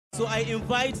So I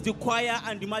invite the choir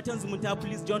and the Matan Zumunta,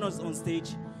 please join us on stage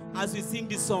as we sing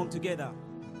this song together.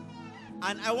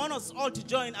 And I want us all to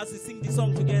join as we sing this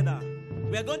song together.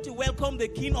 We are going to welcome the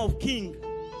King of Kings,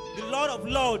 the Lord of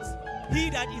Lords, He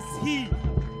that is He.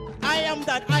 I am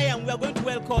that I am. We are going to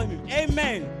welcome Him.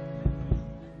 Amen.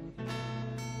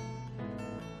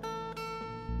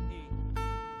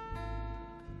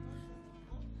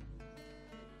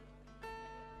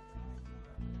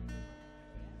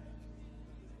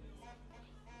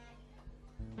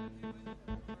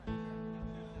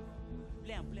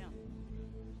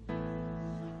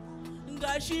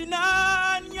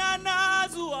 Gashinan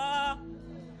yanazua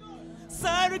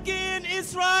Sarkin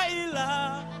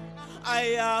Israila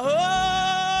ayaho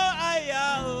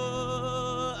ayaho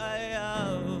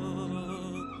ayaho.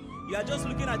 You are just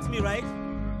looking at me, right?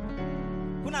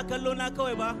 Kuna kallo na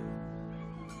kawai ba?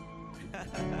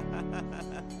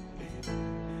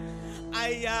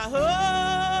 Ayaho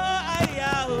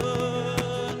ayaho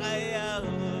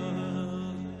ayaho.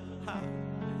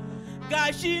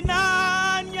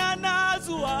 Gashinan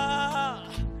yanazua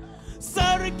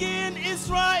Sarkin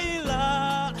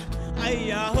Israila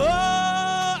ayaho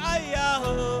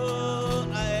ayaho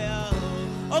ayaho.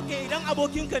 Okay, idan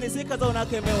abokinka ne sai ka zauna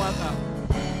kai mai waka.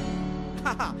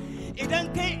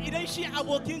 Idan shi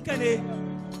abokinka ne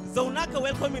zauna ka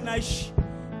welcome nashi.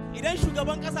 Idan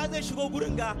shugaban kasa zai shigo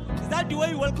gurin ga, is that the way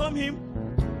you welcome him?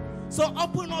 So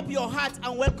open up your heart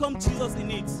and welcome Jesus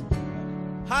in it.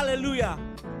 Hallelujah.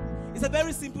 It's a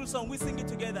very simple song. We sing it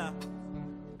together.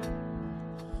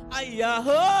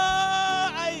 Ayaho,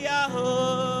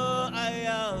 ayaho,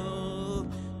 ayaho.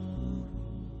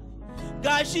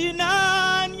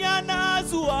 Gashinan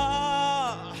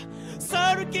yanazua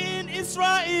Sarkin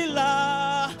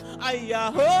Israila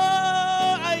ayaho,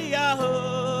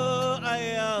 ayaho,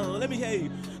 ayaho. Let me hear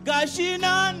you.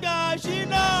 Gashinan,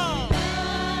 gashinan.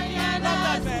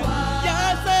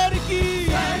 Ya Sarkin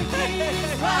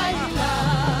Israila.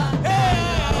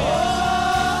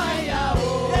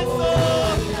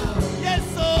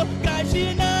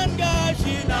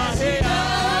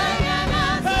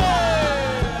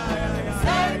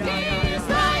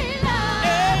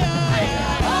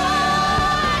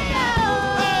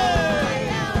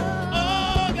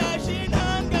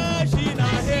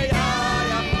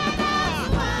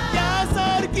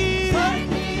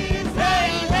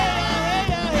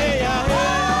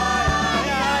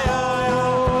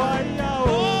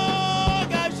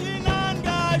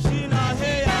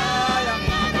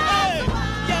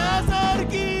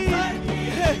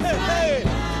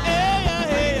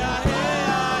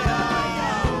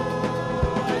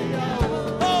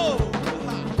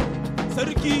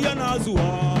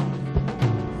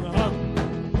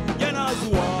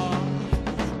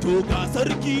 Toga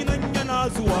sarki nan yana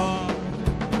zuwa,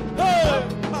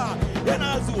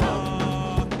 yana zuwa.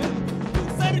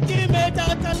 Sarki mai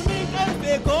takalmin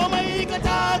karfe komai ka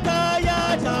taka ya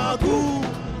taku.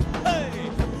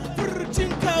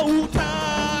 Furcin ka wuta,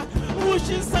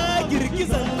 rushin sa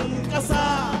girgizan ƙasa.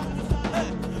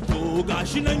 Toga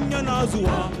shi nan yana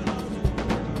zuwa,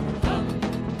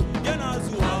 yana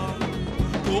zuwa.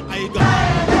 To ai ga.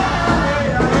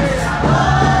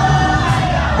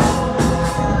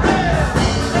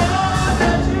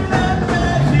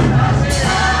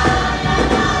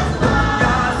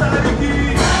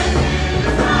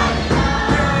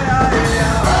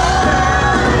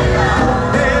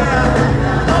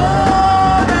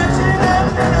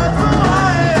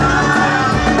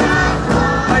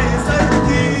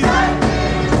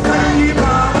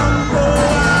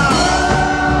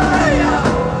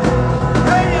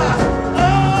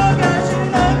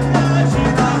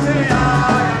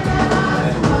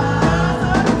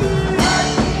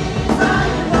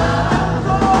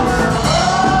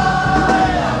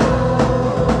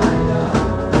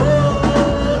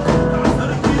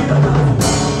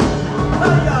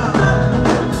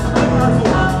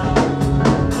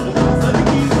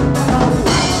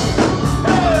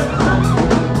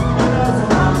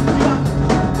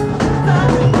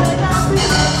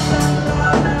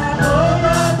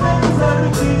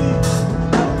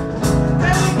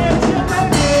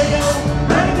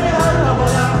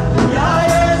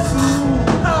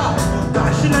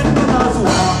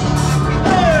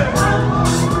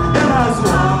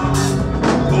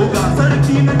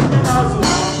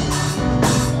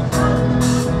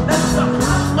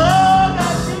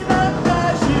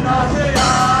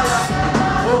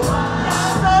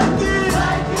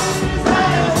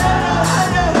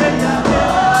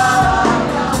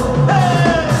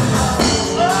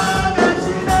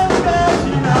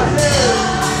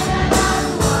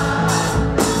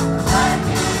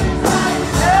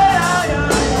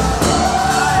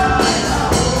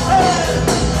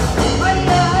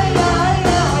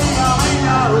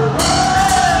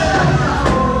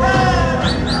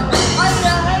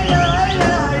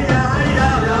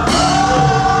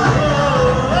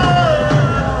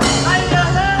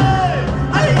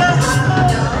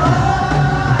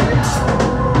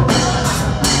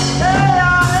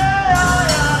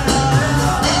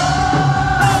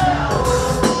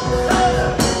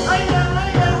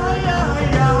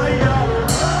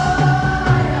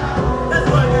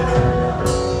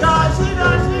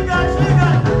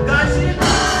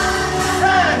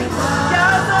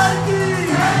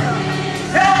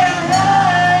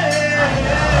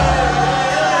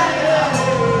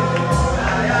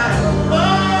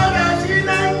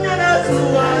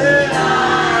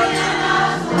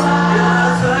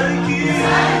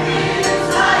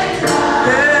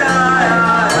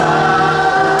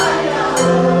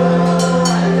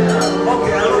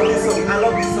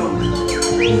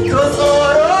 Because